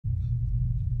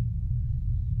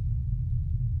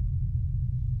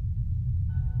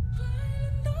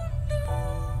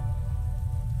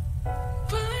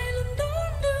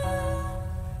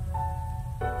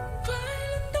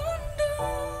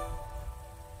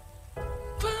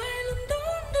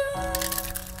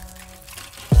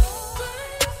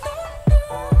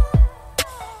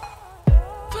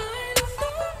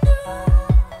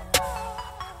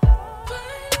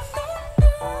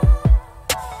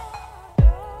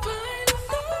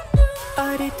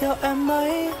ai đi theo em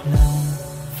mấy lần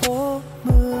phố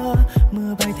mưa,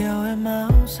 mưa bay theo em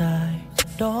áo dài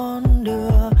đón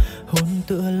đưa, hôn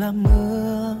tựa là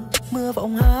mưa, mưa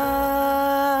vọng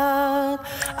hát.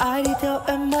 Ai đi theo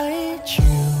em mấy chiều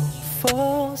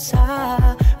phố xa,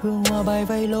 hương hoa bay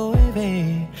vây lối về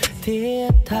thiết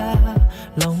tha,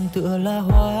 lòng tựa là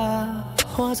hoa,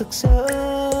 hoa rực rỡ.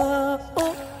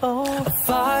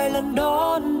 Vài lần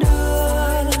đón đưa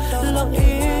lặng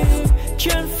im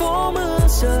trên phố mưa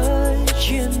rơi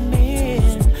trên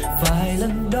miền, vài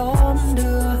lần đón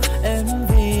đưa em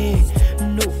về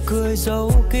nụ cười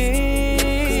dấu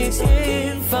kín,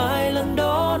 vài lần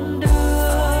đón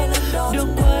đưa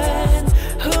đường quen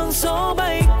hương gió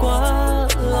bay qua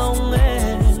lòng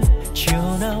em,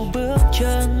 chiều nào bước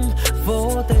chân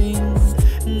vô tình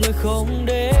người không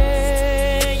đến.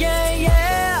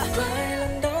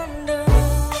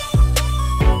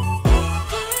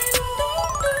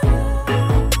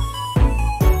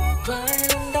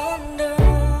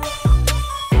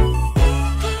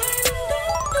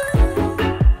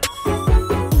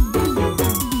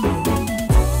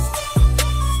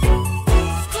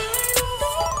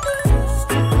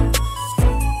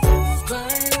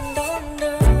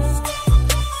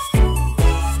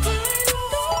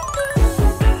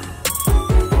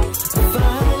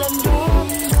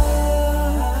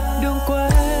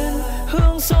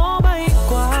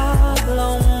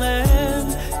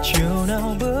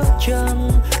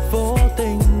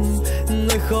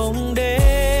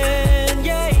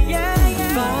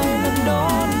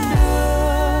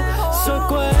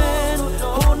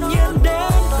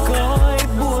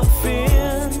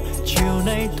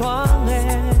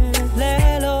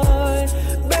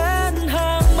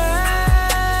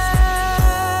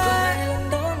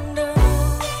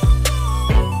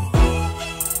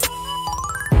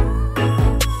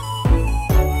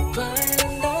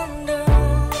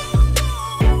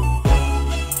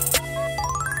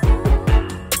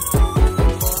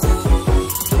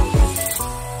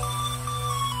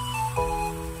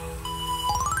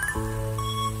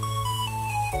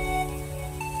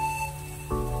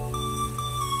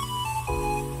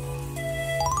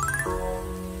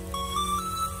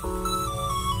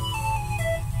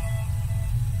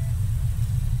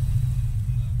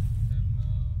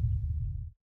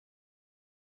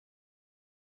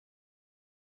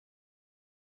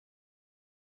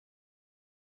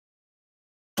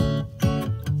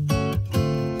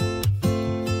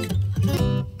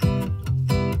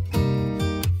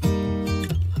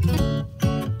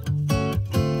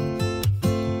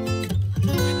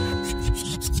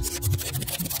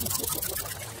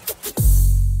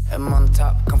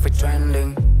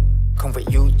 Trending, không phải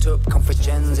YouTube, không phải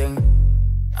trending.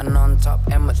 Anh on top,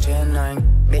 em ở trên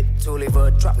anh. Big to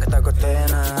liver drop, người ta có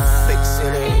tên anh. Big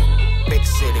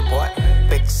city boy.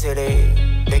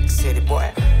 Big city boy.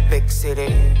 Big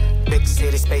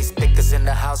city space, pickers in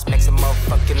the house, make some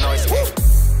motherfucking noise.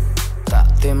 Tạ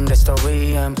tim để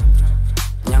story em,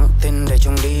 nhắn tin để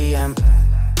chung đi em.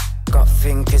 Có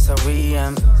phim thì sorry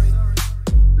em,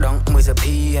 đón 10 giờ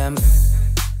PM.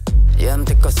 Yeah, em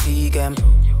thích có SEA Games,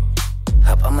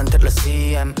 hợp âm anh thích là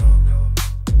CM,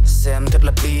 xem thích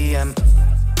là BM,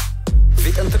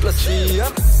 viết anh thích là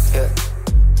CM. Yeah.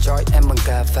 Chói em bằng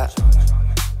cà phê,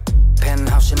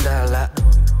 penthouse trên Đà Lạt.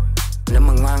 Nếu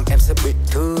mà ngoan em sẽ bị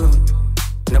thương,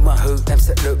 nếu mà hư em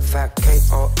sẽ được phạt.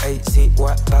 KOAZ,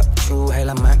 what about you? Hay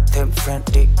là mang thêm friend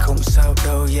đi không sao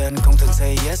đâu. Yeah, anh không thường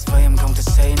say yes và em không thể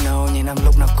say no. Nhìn em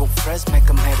lúc nào cũng fresh, make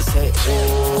em hay to say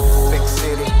oh. Big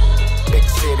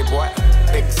city boy.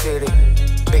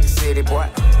 Big city boy.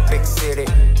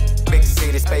 Big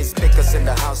city space, pickers in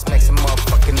the house, make some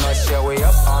motherfucking noise. Yeah, we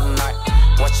up all night.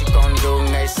 What you gonna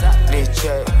do ngày sát đi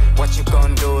chơi? What you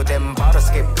gonna do? Them bottles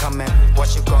keep coming. What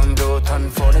you gonna do?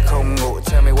 Thành phố nó không ngủ.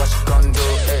 Tell me what you gonna do?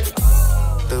 Hey.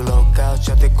 Từ lầu cao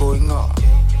cho tới cuối ngõ,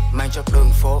 mang cho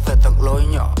đường phố về tận lối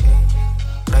nhỏ.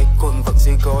 Đáy quần vẫn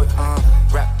di gối.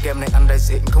 Rap game này anh đại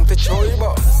diện không thể chối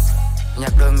bỏ.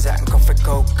 Nhạc đơn giản không phải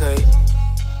câu cây.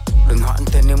 Đừng hỏi anh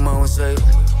tên như màu dây.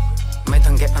 Mấy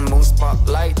thằng ghét anh muốn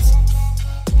spotlight.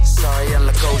 Sorry anh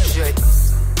là câu chuyện,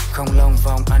 không lòng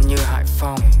vòng anh như Hải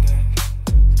Phòng.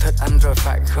 Thích anh rồi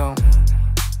phải không?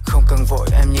 Không cần vội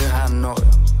em như Hà Nội.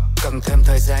 Cần thêm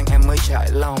thời gian em mới trải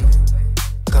lòng.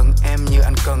 Cần em như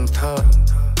anh cần thơ.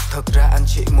 Thật ra anh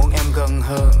chỉ muốn em gần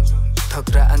hơn. Thật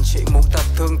ra anh chỉ muốn ta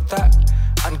tương tác.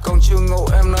 Anh còn chưa ngủ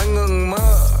em nói ngừng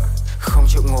mơ. Không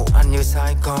chịu ngủ anh như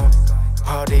sai con.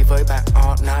 Party với bạn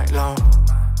all night long.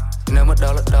 Nếu mà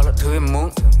đó là thứ em muốn,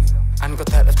 anh có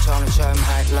thể đặt cho em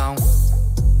hài lòng.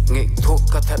 Nghiện thuốc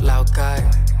có thể lao cai,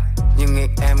 nhưng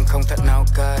nghiện em không thể nào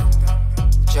cai.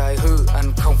 Trai hư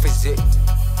anh không phải dị,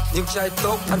 nhưng trai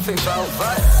tốt anh phải vào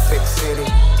vai. Big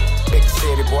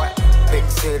city boy,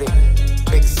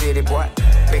 big city boy,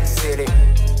 big city.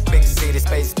 Big city,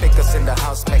 space pickers in the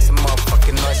house, make some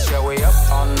motherfucking noise, yeah, we up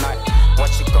all night. What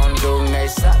you gon' do, ngày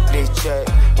sát DJ?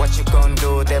 What you gon'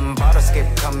 do, them bottles keep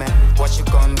coming. What you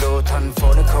gon' do, thành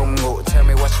phố nó không ngủ. Tell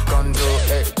me what you gon' do,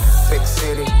 hey. Big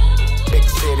city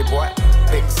boy,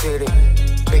 big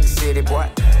city boy,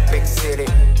 big city.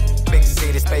 Big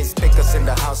city, space pickers in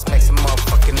the house, make some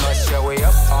motherfucking noise, yeah, we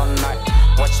up all night.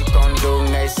 What you gon'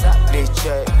 do, ngày sát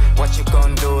DJ? What you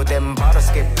gon' do, them bottles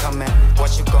keep coming.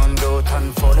 What you gon' do,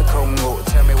 thành phố nó không ngủ.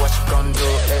 Tell me what you gon' do,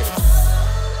 hey.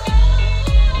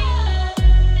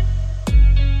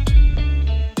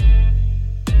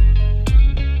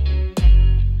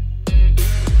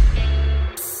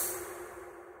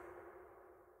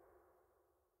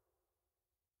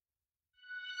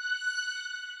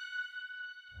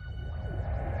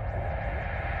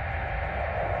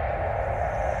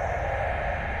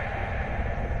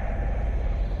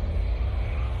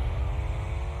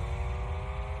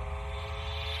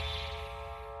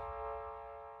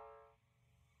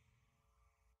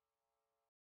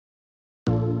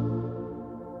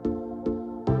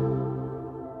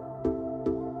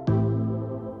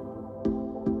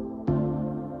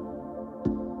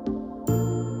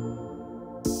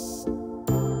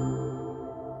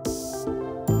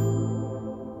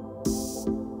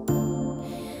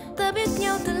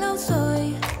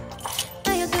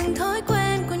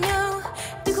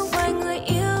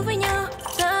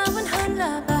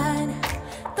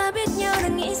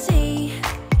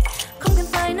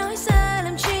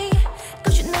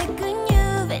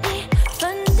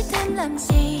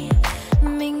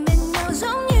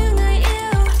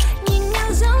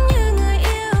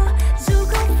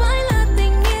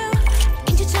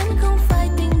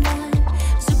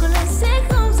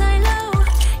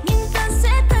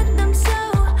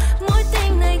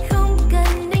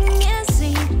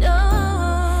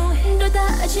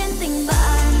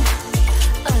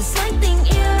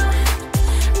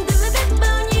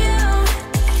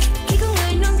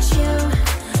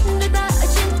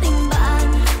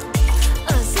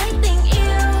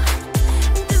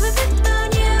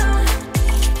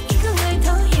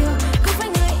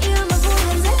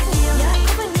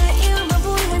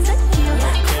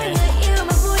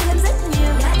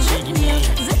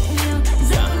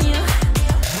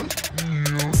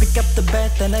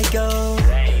 then I go.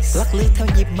 Luckily theo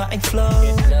nhịp mà anh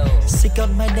flow. She got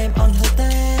my name on her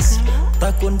test.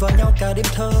 Ta cuốn vào nhau cả đêm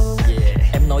thâu.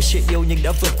 Em nói chuyện yêu nhưng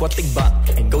đã vượt qua tình bạn.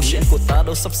 Câu chuyện của ta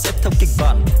đâu sắp xếp theo kịch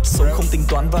bản. Sống không tính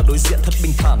toán và đối diện thật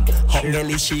bình thản. Họ nghe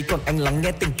lý trí còn anh lắng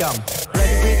nghe tình cảm.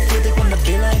 Ready with you, they wanna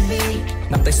be like me.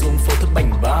 Nắm tay xuống phố thật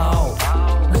bảnh bao.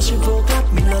 Đưa chân vô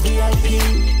góc mình là VIP.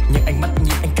 Nhưng ánh mắt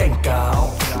nhìn anh cảnh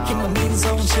cáo. Khi mà min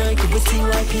zone chơi cùng với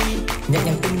TYP. Nhẹ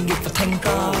nhàng tinh nghịch và thanh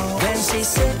cao. When she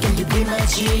said can you be my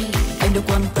G. Anh đâu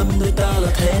quan tâm đôi ta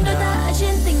là thế nào. Đôi ta ở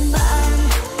trên tình bạn,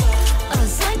 ở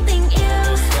dưới tình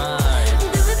yêu.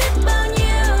 Đừng biết biết bao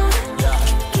nhiêu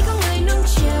khi có người nuông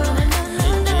chiều.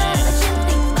 Đôi ta ở trên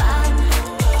tình bạn,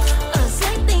 ở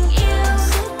dưới tình yêu.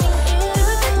 Đừng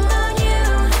biết biết bao nhiêu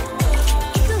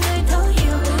khi có người thấu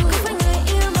hiểu. Không phải người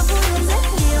yêu mà vui hơn rất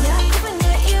nhiều. Không phải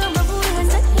người yêu mà vui hơn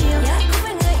rất nhiều. Không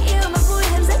phải người yêu mà vui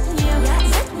hơn rất nhiều.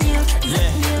 Rất nhiều, rất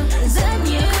nhiều, rất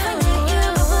nhiều. Không phải người yêu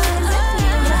mà vui hơn rất nhiều.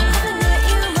 Không phải người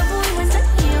yêu mà vui hơn rất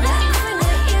nhiều. Không phải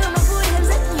người yêu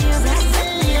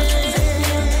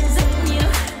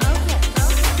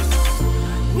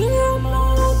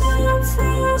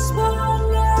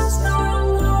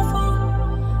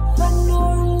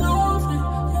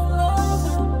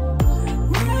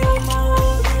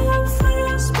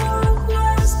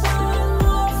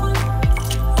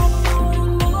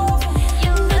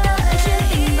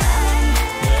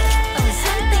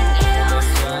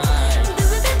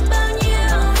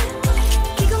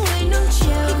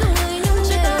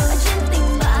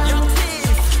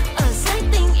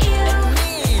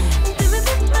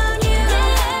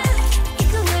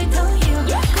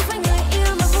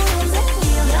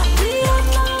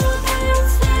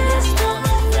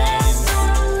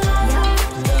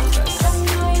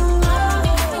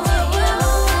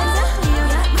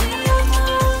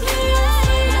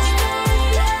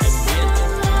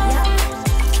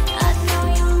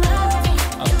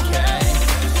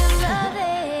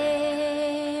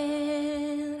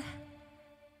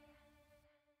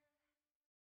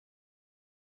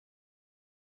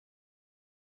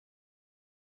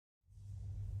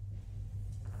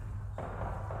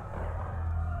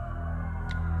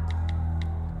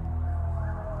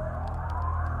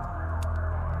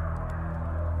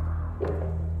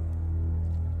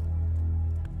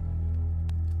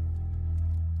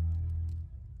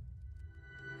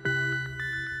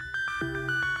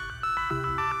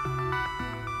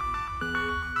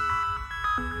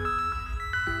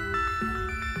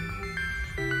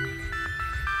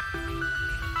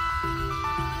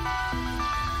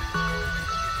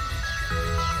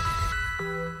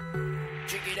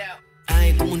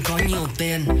Ai cũng muốn có nhiều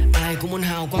tiền, ai cũng muốn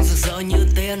hào quang rực rỡ như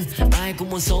tiên, ai cũng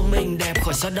muốn số mình đẹp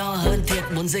khỏi so đo hơn thiệt,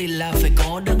 muốn gì là phải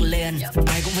có được liền.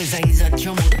 Ai cũng phải giành giật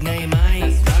cho một ngày mai,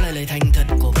 đó là lời thành thật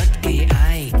của bất kỳ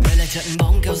ai. Đây là trận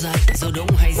bóng kéo dài, dù đúng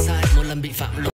hay sai, một lần bị phạm lỗi